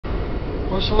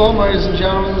Well, shalom, ladies and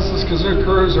gentlemen. This is Kazoo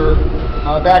Cruiser.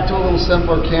 Back to a little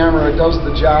simpler camera. It does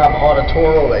the job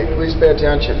auditorily. Please pay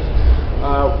attention.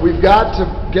 We've got to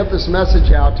get this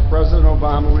message out to President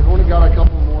Obama. We've only got a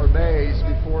couple more days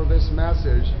before this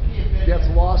message gets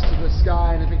lost to the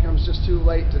sky and it becomes just too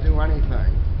late to do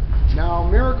anything. Now,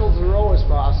 miracles are always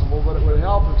possible, but it would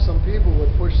help if some people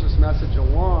would push this message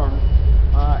along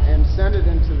and send it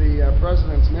into the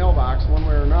President's mailbox one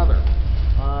way or another.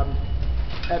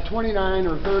 At 29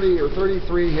 or 30 or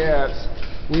 33 hits,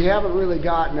 we haven't really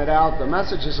gotten it out. The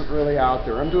message isn't really out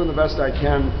there. I'm doing the best I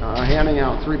can handing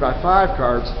out 3x5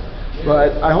 cards,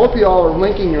 but I hope you all are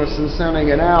linking us and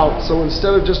sending it out, so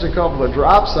instead of just a couple of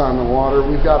drops on the water,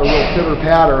 we've got a little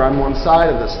pitter-patter on one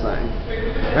side of this thing.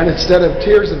 And instead of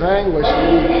tears of anguish,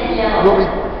 we'll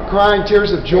be crying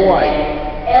tears of joy.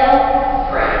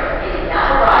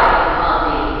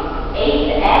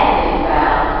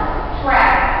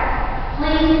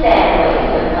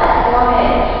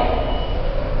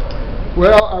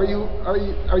 Well,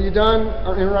 are you done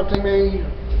interrupting me?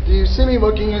 Do you see me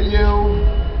looking at you?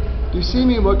 Do you see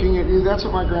me looking at you? That's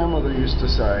what my grandmother used to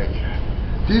say.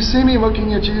 Do you see me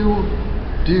looking at you?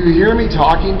 Do you hear me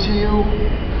talking to you?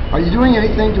 Are you doing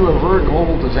anything to avert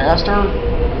global disaster?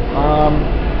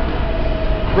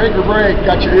 Break or break.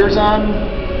 Got your ears on?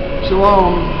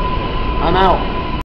 Shalom. I'm out.